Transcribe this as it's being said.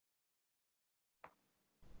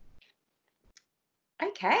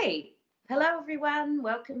Okay. Hello, everyone.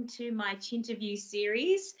 Welcome to my Chinterview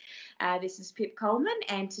series. This is Pip Coleman,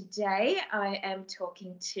 and today I am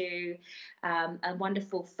talking to a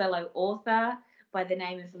wonderful fellow author by the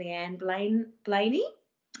name of Leanne Blaney.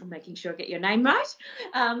 I'm making sure I get your name right.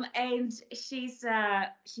 And she's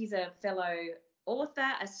a fellow author,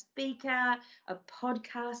 a speaker, a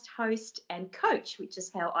podcast host, and coach, which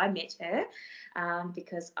is how I met her,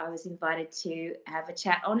 because I was invited to have a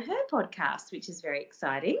chat on her podcast, which is very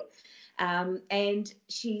exciting. And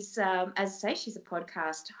she's, as I say, she's a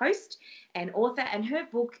podcast host and author, and her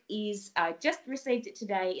book is, I just received it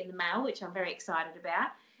today in the mail, which I'm very excited about.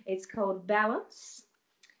 It's called Balance,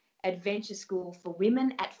 Adventure School for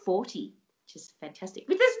Women at 40, which is fantastic,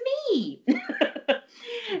 because it's me.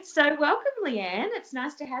 So welcome, Leanne. It's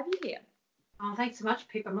nice to have you here. Oh, thanks so much,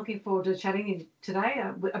 Pip. I'm looking forward to chatting to you today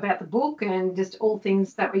about the book and just all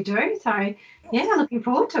things that we do. So, yeah, I'm looking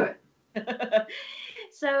forward to it.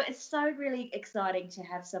 So it's so really exciting to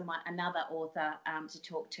have another author to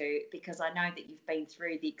talk to, because I know that you've been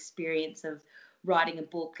through the experience of writing a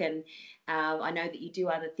book, and I know that you do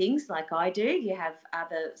other things like I do. You have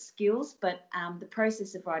other skills, but the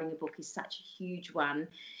process of writing a book is such a huge one.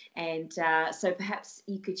 And so perhaps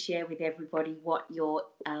you could share with everybody what your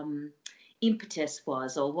impetus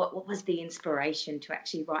was, or what was the inspiration to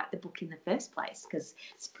actually write the book in the first place, because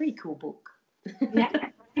it's a pretty cool book. Yeah,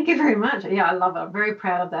 thank you very much. Yeah, I love it. I'm very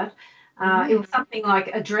proud of that. It was something like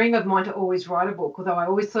a dream of mine to always write a book, although I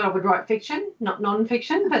always thought I would write fiction, not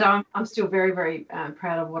non-fiction, but I'm still very, very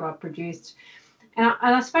proud of what I've produced. And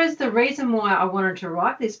I suppose the reason why I wanted to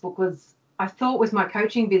write this book was I thought with my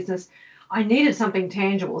coaching business, I needed something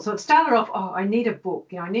tangible. So it started off, I need a book.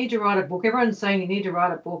 I need to write a book. Everyone's saying you need to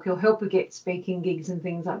write a book. It'll help you get speaking gigs and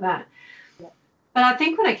things like that. Yeah. But I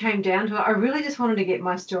think when it came down to it, I really just wanted to get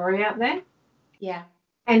my story out there. Yeah.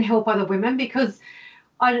 And help other women, because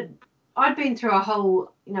I'd been through a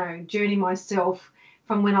whole, journey myself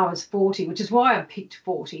from when I was 40, which is why I picked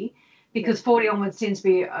 40, because 40 onwards tends to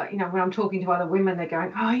be, when I'm talking to other women, they're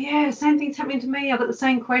going, oh, yeah, same thing's happening to me. I've got the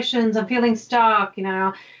same questions. I'm feeling stuck.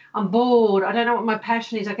 I'm bored. I don't know what my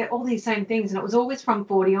passion is. I get all these same things. And it was always from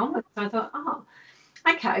 40 onwards. So I thought, oh,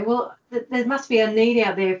 okay, well, there must be a need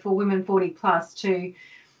out there for women 40 plus to,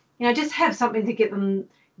 just have something to get them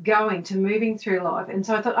going, to moving through life. And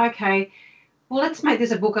so I thought, okay, well, let's make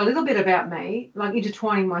this a book a little bit about me, like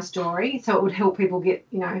intertwining my story, so it would help people get,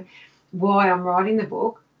 why I'm writing the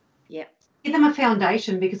book. Yeah. Give them a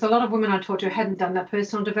foundation, because a lot of women I talked to hadn't done that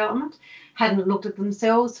personal development, hadn't looked at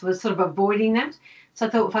themselves, was sort of avoiding that. So I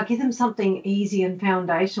thought if I give them something easy and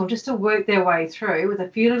foundational just to work their way through with a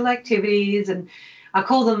few little activities, and I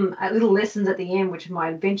call them little lessons at the end, which are my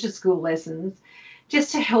adventure school lessons,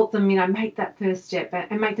 just to help them, make that first step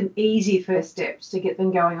and make them easy first steps to get them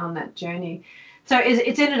going on that journey. So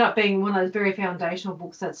it's ended up being one of those very foundational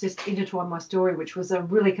books that's just intertwined my story, which was a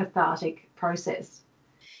really cathartic process.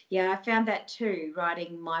 Yeah, I found that too,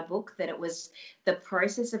 writing my book, that it was the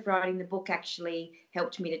process of writing the book actually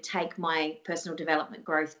helped me to take my personal development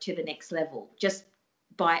growth to the next level, just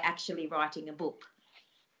by actually writing a book.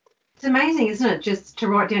 It's amazing, isn't it, just to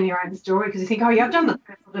write down your own story, because you think, oh, yeah, I've done the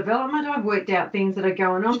personal development, I've worked out things that are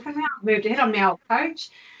going on for me, I've moved ahead, I'm now a coach.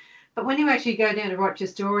 But when you actually go down to write your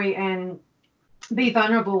story and be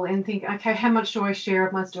vulnerable and think, okay, how much do I share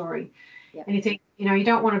of my story? Yeah. And you think, you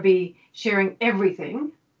don't want to be sharing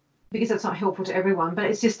everything, because that's not helpful to everyone, but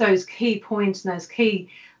it's just those key points and those key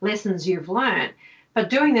lessons you've learned. But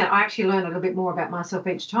doing that, I actually learned a little bit more about myself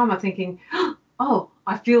each time. I'm thinking, oh,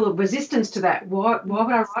 I feel a resistance to that. Why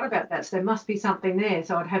would I write about that? So there must be something there.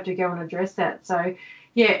 So I'd have to go and address that. So,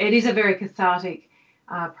 yeah, it is a very cathartic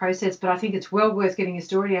process, but I think it's well worth getting your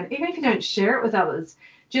story down. Even if you don't share it with others,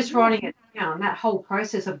 just writing it down, that whole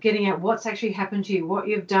process of getting out what's actually happened to you, what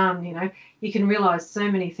you've done, you can realise so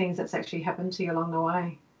many things that's actually happened to you along the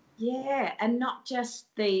way. Yeah, and not just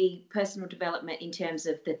the personal development in terms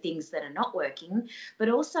of the things that are not working, but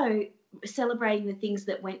also celebrating the things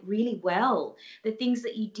that went really well, the things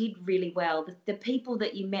that you did really well, the people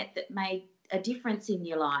that you met that made a difference in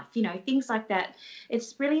your life, things like that.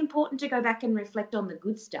 It's really important to go back and reflect on the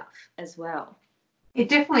good stuff as well. It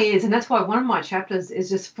definitely is. And that's why one of my chapters is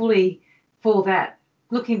just fully for that.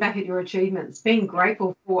 Looking back at your achievements, being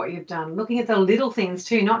grateful for what you've done, looking at the little things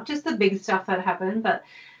too, not just the big stuff that happened, but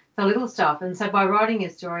the little stuff. And so by writing your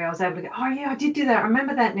story, I was able to go, oh, yeah, I did do that. I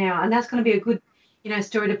remember that now. And that's going to be a good,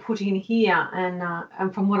 story to put in here.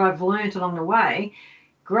 And from what I've learned along the way,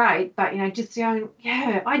 great. But, just going,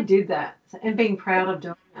 yeah, I did that. And being proud of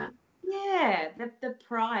doing that. Yeah, the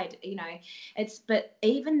pride, you know, but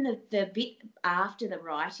even the bit after the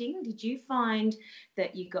writing, did you find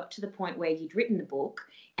that you got to the point where you'd written the book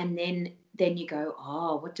and then you go,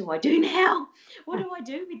 oh, what do I do now? What do I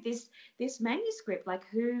do with this manuscript? Like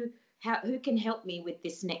who can help me with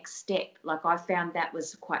this next step? Like I found that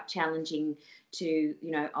was quite challenging to,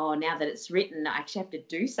 you know, oh, now that it's written, I actually have to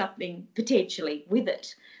do something potentially with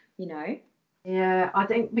it, you know. Yeah, I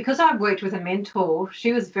think because I worked with a mentor,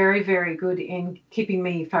 she was very, very good in keeping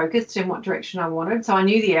me focused in what direction I wanted. So I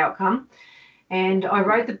knew the outcome. And I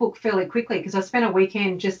wrote the book fairly quickly because I spent a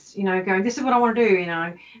weekend just, you know, going, this is what I want to do, you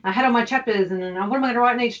know. I had all my chapters and what am I going to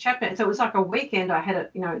write in each chapter? And so it was like a weekend I had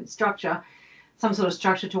it, you know, structure, some sort of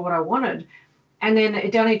structure to what I wanted. And then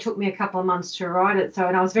it only took me a couple of months to write it. So,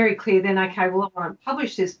 and I was very clear then, okay, well, I want to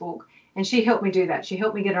publish this book. And she helped me do that. She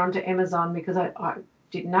helped me get it onto Amazon because I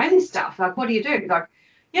didn't know this stuff. Like, what do you do? Like,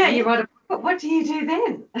 yeah, you write a book, but what do you do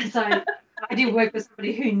then? So I did work with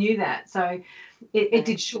somebody who knew that. So it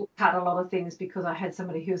did shortcut a lot of things because I had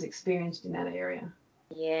somebody who was experienced in that area.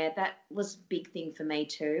 Yeah, that was a big thing for me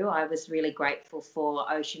too. I was really grateful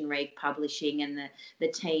for Ocean Reef Publishing and the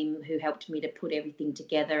team who helped me to put everything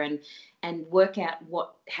together and work out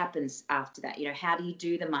what happens after that. You know, how do you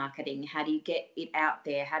do the marketing? How do you get it out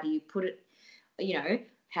there? How do you put it, you know,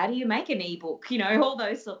 how do you make an ebook? You know, all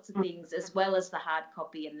those sorts of things, as well as the hard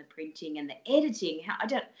copy and the printing and the editing.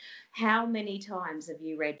 How many times have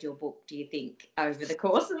you read your book, do you think, over the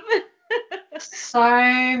course of it? So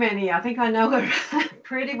many. I think I know it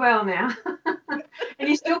pretty well now. And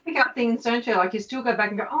you still pick up things, don't you? Like you still go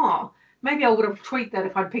back and go, oh, maybe I would have tweaked that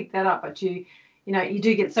if I'd picked that up. But you know, you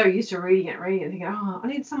do get so used to reading it, thinking, oh, I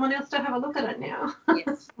need someone else to have a look at it now.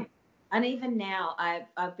 Yes. And even now,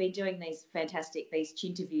 I've been doing these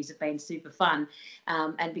interviews have been super fun.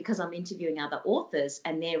 And because I'm interviewing other authors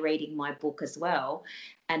and they're reading my book as well,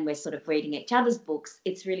 and we're sort of reading each other's books,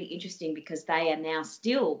 it's really interesting because they are now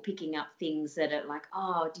still picking up things that are like,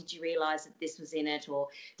 oh, did you realise that this was in it? Or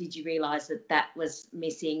did you realise that that was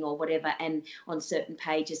missing or whatever? And on certain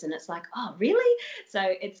pages, and it's like, oh, really? So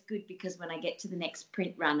it's good because when I get to the next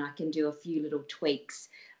print run, I can do a few little tweaks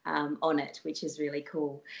on it, which is really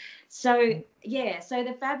cool. So yeah, so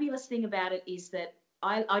the fabulous thing about it is that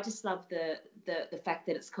I just love the fact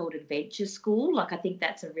that it's called Adventure School. Like I think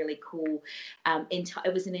that's a really cool.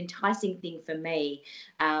 It was an enticing thing for me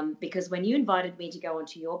because when you invited me to go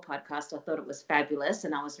onto your podcast, I thought it was fabulous,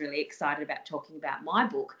 and I was really excited about talking about my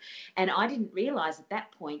book. And I didn't realise at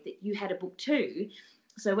that point that you had a book too.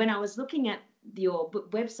 So when I was looking at your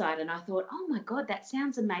website and I thought, oh my God, that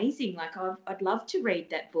sounds amazing. Like I'd love to read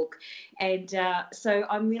that book. And so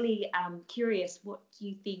I'm really curious, what do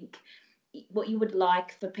you think, what you would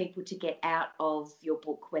like for people to get out of your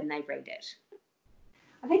book when they read it?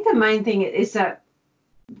 I think the main thing is that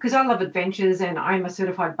because I love adventures and I'm a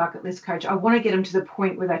certified bucket list coach, I want to get them to the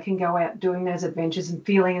point where they can go out doing those adventures and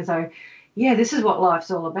feeling as though, yeah, this is what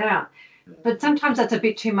life's all about. But sometimes that's a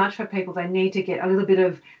bit too much for people. They need to get a little bit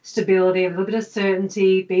of stability, a little bit of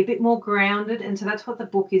certainty, be a bit more grounded. And so that's what the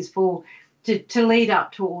book is for, to lead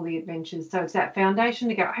up to all the adventures. So it's that foundation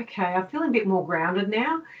to go, okay, I'm feeling a bit more grounded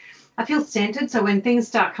now. I feel centered. So when things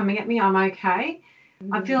start coming at me, I'm okay.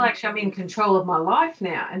 I feel like I'm in control of my life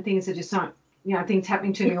now, and things are just not, you know, things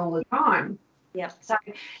happening to me all the time. Yeah. So,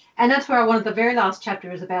 and that's where I wanted, the very last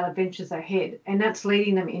chapter is about adventures ahead, and that's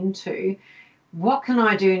leading them into what can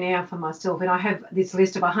I do now for myself? And I have this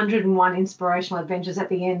list of 101 inspirational adventures at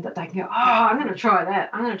the end that they can go, oh, I'm going to try that.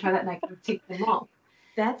 I'm going to try that, and they can tick them off.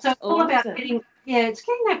 That's so it's all awesome. about getting, it's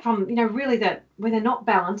getting that from, you know, really that when they're not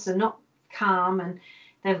balanced and not calm and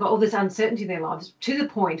they've got all this uncertainty in their lives, to the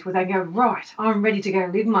point where they go, right, I'm ready to go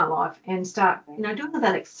live my life and start, you know, doing all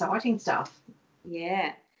that exciting stuff.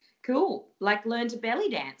 Yeah. Cool. Like Learn to Belly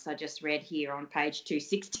Dance, I just read here on page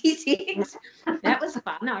 266. That was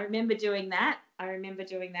fun. I remember doing that.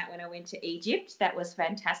 When I went to Egypt. That was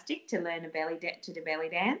fantastic to learn to belly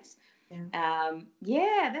dance.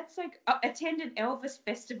 Yeah, that's like attended Elvis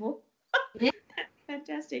Festival. Yeah.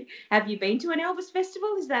 Fantastic. Have you been to an Elvis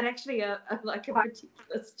festival? Is that actually a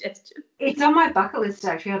particular suggestion? It's on my bucket list,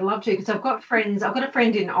 actually. I'd love to, because I've got a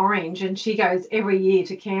friend in Orange, and she goes every year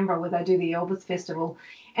to Canberra where they do the Elvis Festival.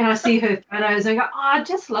 And I see her photos and I go, oh, I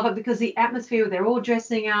just love it because the atmosphere, they're all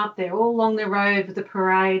dressing up, they're all along the road with the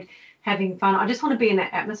parade, having fun. I just want to be in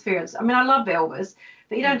that atmosphere. I mean, I love Elvis,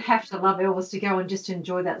 but you don't have to love Elvis to go and just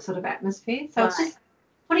enjoy that sort of atmosphere. So It's just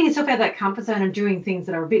putting yourself out of that comfort zone and doing things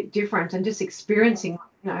that are a bit different and just experiencing,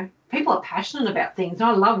 you know, people are passionate about things. And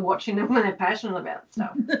I love watching them when they're passionate about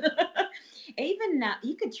stuff. even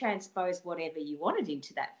you could transpose whatever you wanted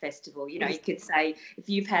into that festival. You know, you could say if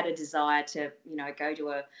you've had a desire to, you know, go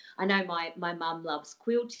to I know my mum loves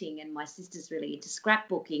quilting and my sister's really into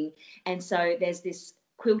scrapbooking. And so there's this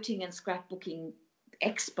quilting and scrapbooking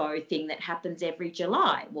expo thing that happens every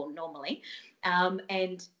July, well, normally. And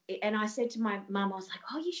I said to my mum, I was like,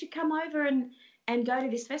 oh, you should come over and go to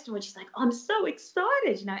this festival. And she's like, I'm so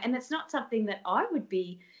excited, you know, and it's not something that I would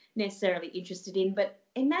be necessarily interested in, but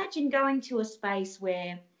imagine going to a space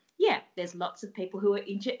where, yeah, there's lots of people who are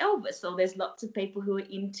into Elvis, or there's lots of people who are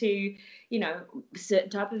into, you know, certain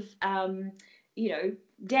type of, you know,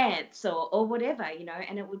 dance or whatever, you know,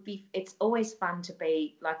 and it's always fun to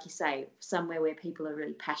be, like you say, somewhere where people are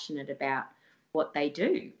really passionate about what they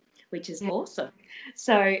do, which is awesome.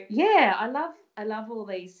 So yeah, I love all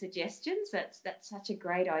these suggestions. That's such a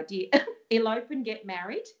great idea. Elope and get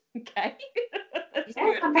married. Okay.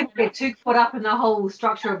 Yeah, some people get too caught up in the whole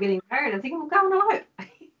structure of getting married. I think, well, go and elope.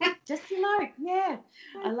 Just elope, yeah.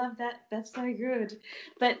 I love that. That's so good.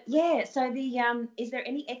 But yeah, so is there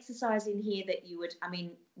any exercise in here that you would? I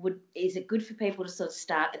mean, is it good for people to sort of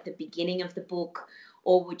start at the beginning of the book,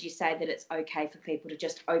 or would you say that it's okay for people to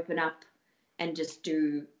just open up and just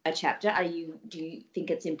do a chapter? Do you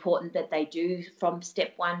think it's important that they do from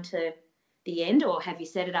step 1 to the end, or have you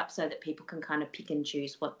set it up so that people can kind of pick and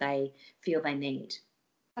choose what they feel they need?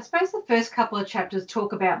 I suppose the first couple of chapters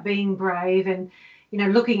talk about being brave and, you know,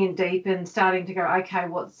 looking in deep and starting to go, okay,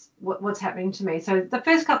 what's happening to me? So the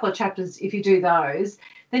first couple of chapters, if you do those,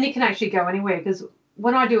 then you can actually go anywhere, because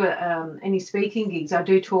when I do any speaking gigs, I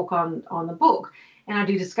do talk on the book, and I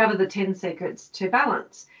do discover the 10 secrets to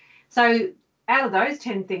balance. So out of those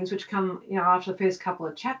 10 things, which come, you know, after the first couple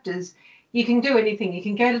of chapters, you can do anything. You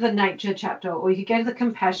can go to the nature chapter, or you could go to the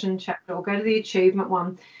compassion chapter, or go to the achievement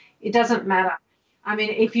one. It doesn't matter. I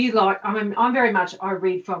mean, if you like, I'm very much, I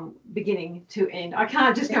read from beginning to end. I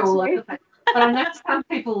can't just go all over the place. But I know some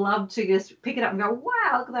people love to just pick it up and go,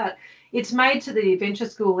 wow, look at that. It's made to the adventure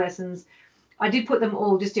school lessons. I did put them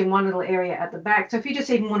all just in one little area at the back. So if you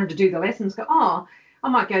just even wanted to do the lessons, go, oh, I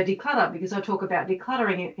might go declutter, because I talk about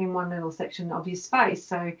decluttering in one little section of your space.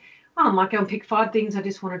 So I might go and pick 5 things I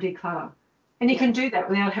just want to declutter. And you can do that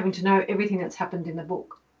without having to know everything that's happened in the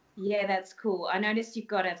book. Yeah, that's cool. I noticed you've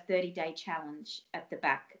got a 30-day challenge at the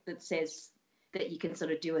back that says that you can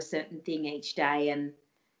sort of do a certain thing each day and,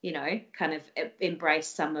 you know, kind of embrace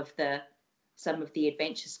some of the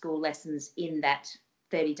adventure school lessons in that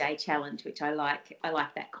 30-day challenge, which I like. I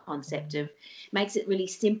like that concept of makes it really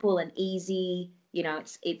simple and easy. You know,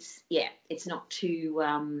 it's not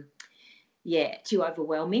too too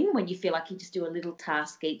overwhelming when you feel like you just do a little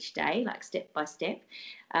task each day, like step by step.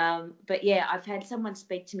 But yeah, I've had someone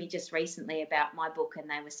speak to me just recently about my book, and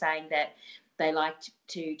they were saying that they liked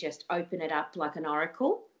to just open it up like an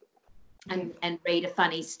oracle and read a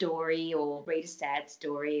funny story, or read a sad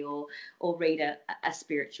story, or read a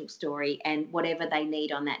spiritual story, and whatever they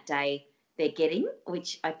need on that day they're getting,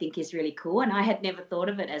 which I think is really cool. And I had never thought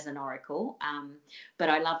of it as an oracle, but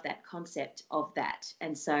I love that concept of that.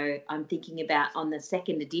 And so I'm thinking about, on the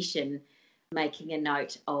second edition, making a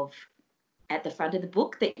note of at the front of the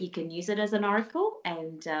book that you can use it as an oracle.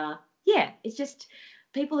 And yeah, it's just,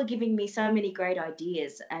 people are giving me so many great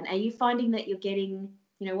ideas. And are you finding that you're getting,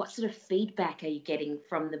 you know, what sort of feedback are you getting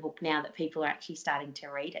from the book now that people are actually starting to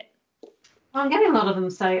read it? I'm getting a lot of them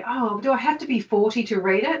say, oh, do I have to be 40 to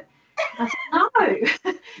read it? I said,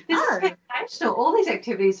 no, this is sensational. All these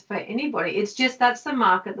activities for anybody. It's just that's the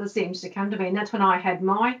market that seems to come to me. And that's when I had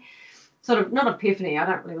my sort of, not epiphany, I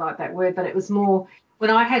don't really like that word, but it was more when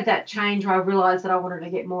I had that change where I realised that I wanted to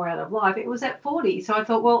get more out of life. It was at 40. So I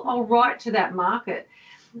thought, well, I'll write to that market,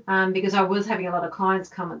 because I was having a lot of clients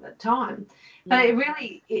come at that time. But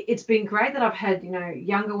it's been great that I've had, you know,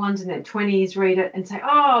 younger ones in their 20s read it and say, oh,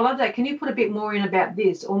 I love that. Can you put a bit more in about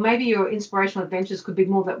this? Or maybe your inspirational adventures could be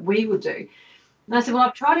more that we would do. And I said, well,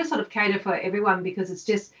 I've tried to sort of cater for everyone, because it's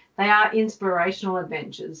just, they are inspirational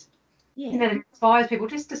adventures. Yeah. And it inspires people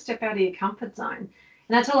just to step out of your comfort zone.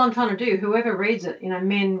 And that's all I'm trying to do. Whoever reads it, you know,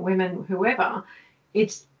 men, women, whoever,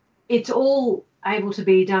 it's all able to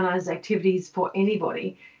be done as activities for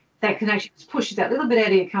anybody that can actually just push you that little bit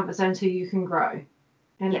out of your comfort zone so you can grow,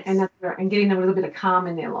 and getting them a little bit of calm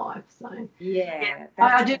in their life. So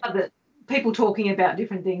I do love that people talking about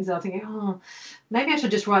different things. I think, oh, maybe I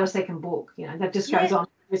should just write a second book. You know, that just goes on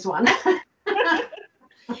this one.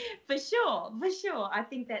 For sure. I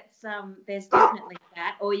think that's there's definitely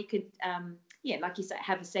that. Or you could like you say,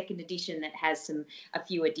 have a second edition that has a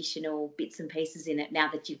few additional bits and pieces in it now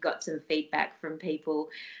that you've got some feedback from people.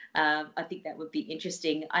 I think that would be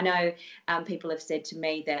interesting. I know people have said to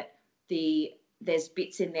me that the there's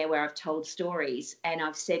bits in there where I've told stories and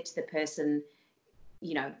I've said to the person,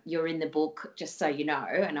 you know, you're in the book, just so you know,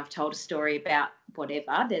 and I've told a story about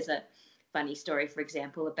whatever. There's a funny story, for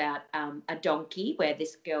example, about a donkey where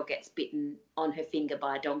this girl gets bitten on her finger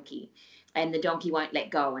by a donkey and the donkey won't let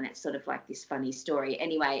go, and it's sort of like this funny story.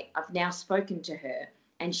 Anyway, I've now spoken to her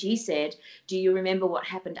and she said, do you remember what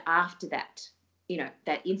happened after that, you know,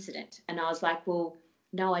 that incident? And I was like, well,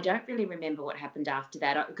 no, I don't really remember what happened after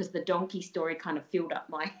that, because the donkey story kind of fills up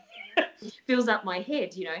my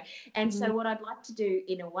head, you know. And so what I'd like to do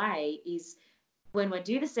in a way is, when we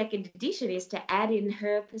do the second edition, is to add in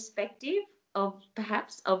her perspective of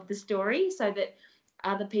perhaps of the story, so that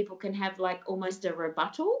other people can have like almost a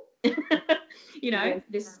rebuttal. You know, yes.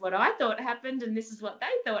 This is what I thought happened and this is what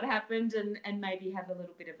they thought happened, and maybe have a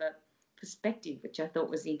little bit of a perspective, which I thought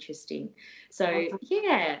was interesting. So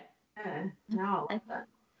yeah. Yeah, no, I love that.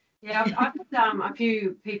 Yeah, I've had a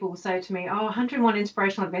few people say to me, oh, 101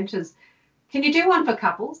 Inspirational Adventures, can you do one for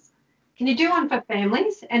couples? Can you do one for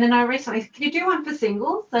families? And then I recently, can you do one for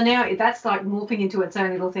singles? So now that's like morphing into its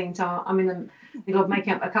own little thing. So I'm in the middle of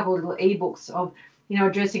making up a couple of little ebooks of, you know,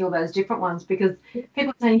 addressing all those different ones, because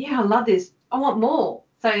people are saying, yeah, I love this, I want more.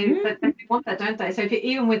 So but they want that, don't they? So if you're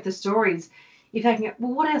even with the stories, if they can go,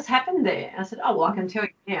 well, what else happened there? I said, oh, well, I can tell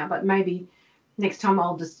you now, but maybe next time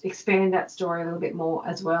I'll just expand that story a little bit more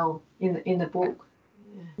as well in the book.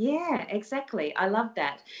 Yeah, exactly. I love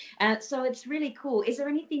that. So it's really cool. Is there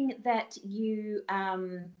anything that you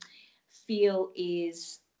feel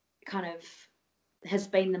is kind of has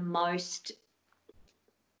been the most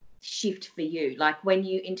shift for you? Like when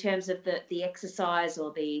you, in terms of the exercise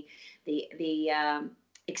or the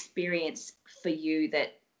experience for you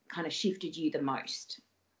that kind of shifted you the most?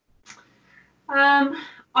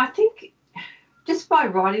 I think just by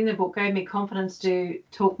writing the book gave me confidence to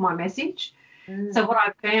talk my message. So what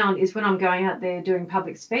I found is when I'm going out there doing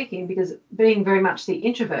public speaking, because being very much the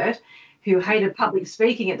introvert who hated public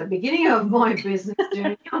speaking at the beginning of my business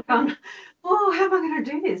journey, I'm going, oh, how am I going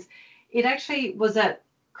to do this? It actually was that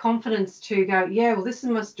confidence to go, yeah, well, this is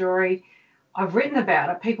my story. I've written about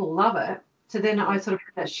it. People love it. So then I sort of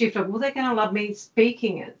had that shift of, well, they're going to love me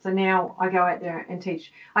speaking it. So now I go out there and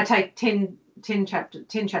teach. I take 10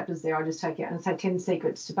 chapters there. I just take out and say 10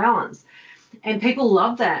 secrets to balance. And people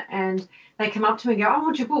love that. And they come up to me and go, I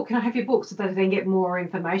want your book. Can I have your book? So that they can get more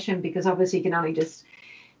information, because obviously you can only just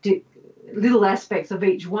do little aspects of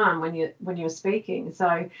each one when you're speaking.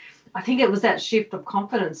 So I think it was that shift of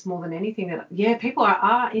confidence more than anything, that, yeah, people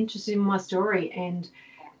are interested in my story. And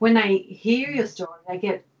when they hear your story, they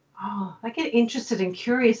get interested and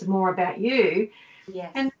curious more about you.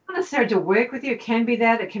 Yes. And not necessarily to work with you. It can be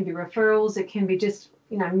that. It can be referrals. It can be just,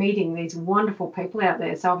 you know, meeting these wonderful people out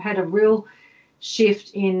there. So I've had a real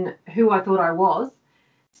shift in who I thought I was.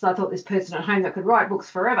 So I thought this person at home that could write books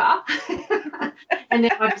forever. And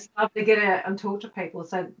now I just love to get out and talk to people.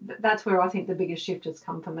 So that's where I think the biggest shift has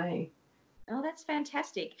come for me. Oh, that's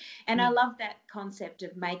fantastic. And I love that concept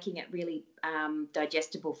of making it really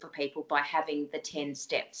digestible for people by having the 10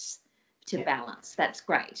 steps to balance. That's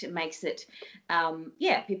great. It makes it,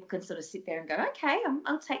 people can sort of sit there and go, okay,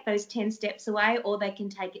 I'll take those 10 steps away, or they can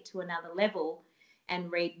take it to another level and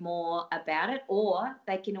read more about it, or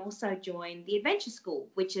they can also join the Adventure School,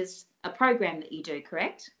 which is a program that you do,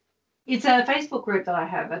 correct? It's a Facebook group that I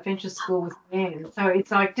have, Adventure School with Anne. So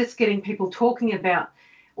it's like just getting people talking about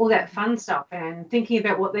all that fun stuff and thinking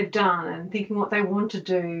about what they've done and thinking what they want to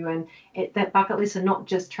do, and that bucket list, and not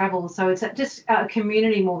just travel. So it's just a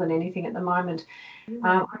community more than anything at the moment.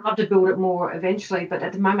 I'd love to build it more eventually, but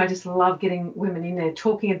at the moment I just love getting women in there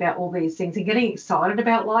talking about all these things and getting excited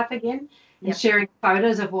about life again, and sharing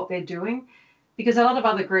photos of what they're doing, because a lot of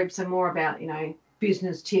other groups are more about, you know,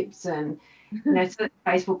 business tips and, you know,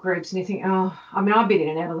 Facebook groups, and you think, oh, I mean, I've been in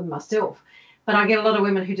and out of them myself, but I get a lot of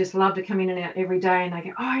women who just love to come in and out every day, and they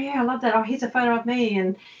go, oh yeah, I love that. Oh, here's a photo of me,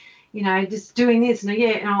 and, you know, just doing this,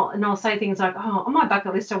 and I'll say things like, oh, on my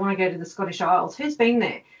bucket list, I want to go to the Scottish Isles. Who's been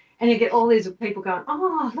there? And you get all these people going,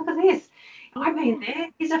 oh, look at this. I've been there.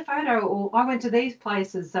 Here's a photo, or I went to these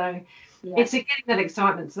places. So it's getting that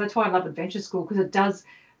excitement. So that's why I love Adventure School, because it does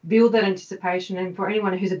build that anticipation. And for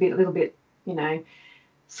anyone who's a little bit, you know,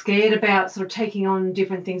 scared about sort of taking on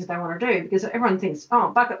different things that they want to do, because everyone thinks, oh,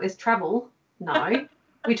 bucket list travel. No,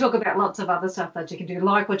 we talk about lots of other stuff that you can do,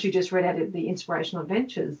 like what you just read out of the Inspirational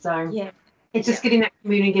Adventures. So it's just getting that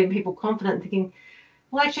community, getting people confident and thinking,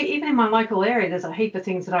 well, actually, even in my local area, there's a heap of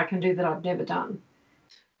things that I can do that I've never done.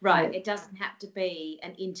 Right. It doesn't have to be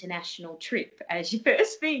an international trip as your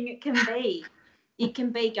first thing. It can be It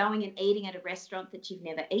can be going and eating at a restaurant that you've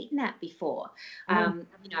never eaten at before. You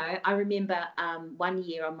know, I remember one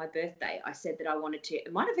year on my birthday, I said that I wanted to,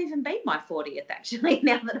 it might have even been my 40th actually,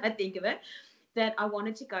 now that I think of it, that I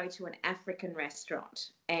wanted to go to an African restaurant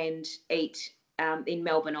and eat. In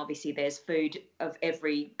Melbourne, obviously, there's food of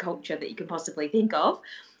every culture that you can possibly think of.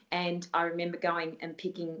 And I remember going and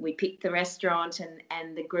we picked the restaurant,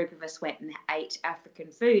 and the group of us went and ate African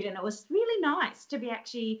food. And it was really nice to be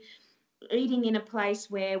actually eating in a place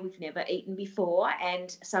where we've never eaten before.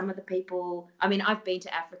 And some of the people, I mean, I've been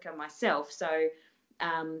to Africa myself, so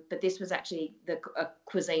but this was actually a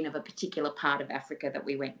cuisine of a particular part of Africa that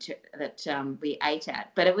we went to, that we ate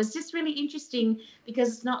at. But it was just really interesting because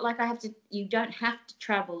it's not like you don't have to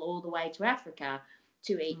travel all the way to Africa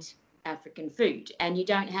to eat African food, and you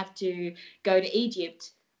don't have to go to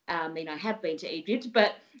Egypt. I mean, I have been to Egypt,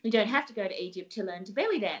 but you don't have to go to Egypt to learn to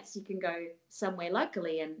belly dance. You can go somewhere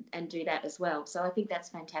locally and do that as well. So I think that's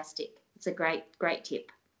fantastic. It's a great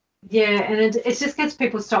tip. Yeah, and it just gets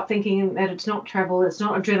people stop thinking that it's not travel, it's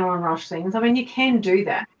not adrenaline rush things. I mean, you can do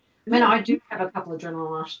that. I mean, I do have a couple of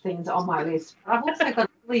adrenaline rush things on my list, but I've also got a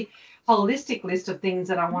really holistic list of things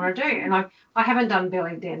that I want to do. And I haven't done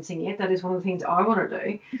belly dancing yet. That is one of the things I want to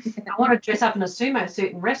do. I want to dress up in a sumo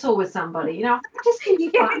suit and wrestle with somebody. You know, I just can be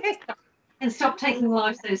fun and stop taking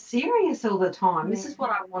life so serious all the time. This is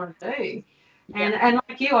what I want to do. And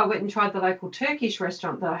like you, I went and tried the local Turkish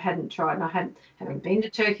restaurant that I hadn't tried. And I haven't been to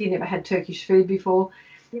Turkey, never had Turkish food before.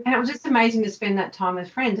 And it was just amazing to spend that time with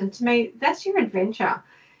friends. And to me, that's your adventure.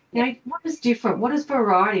 You know, what is different? What is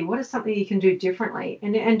variety? What is something you can do differently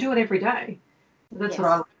and do it every day? That's what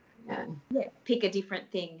I like. Yeah, pick a different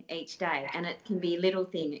thing each day, and it can be a little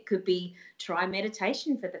thing. It could be try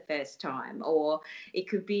meditation for the first time, or it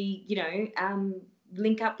could be, you know,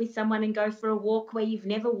 link up with someone and go for a walk where you've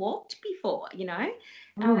never walked before. You know,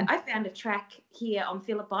 I found a track here on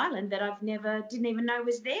Phillip Island that didn't even know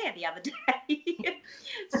was there the other day.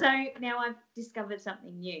 So now I've discovered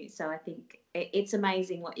something new. So I think it's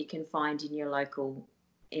amazing what you can find in your local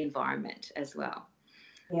environment as well.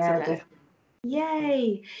 Yeah, definitely.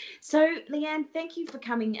 Yay. So, Leanne, thank you for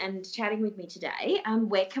coming and chatting with me today.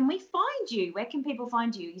 Where can we find you? Where can people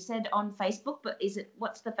find you? You said on Facebook, but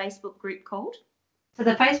what's the Facebook group called? So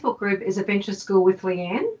the Facebook group is Adventure School with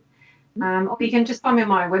Leanne. Or you can just find me on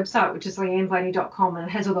my website, which is leanneblaney.com, and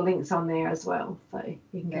it has all the links on there as well. So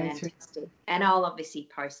you can go through. And I'll obviously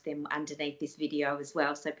post them underneath this video as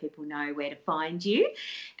well, so people know where to find you.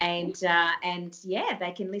 And yeah,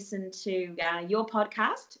 they can listen to your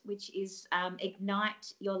podcast, which is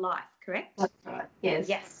Ignite Your Life, correct? That's right. Yes.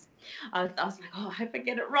 Yes. I was like, oh, I hope I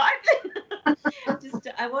get it right.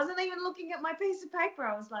 I wasn't even looking at my piece of paper.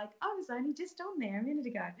 I was like, I was only just on there a minute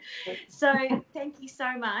ago. So thank you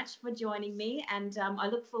so much for joining me, and I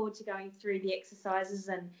look forward to going through the exercises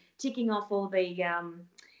and ticking off all the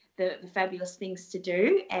fabulous things to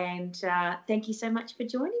do. And thank you so much for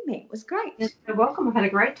joining me. It was great. You're welcome. I've had a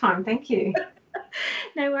great time. Thank you.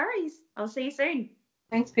 No worries. I'll see you soon.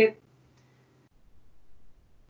 Thanks, Pip.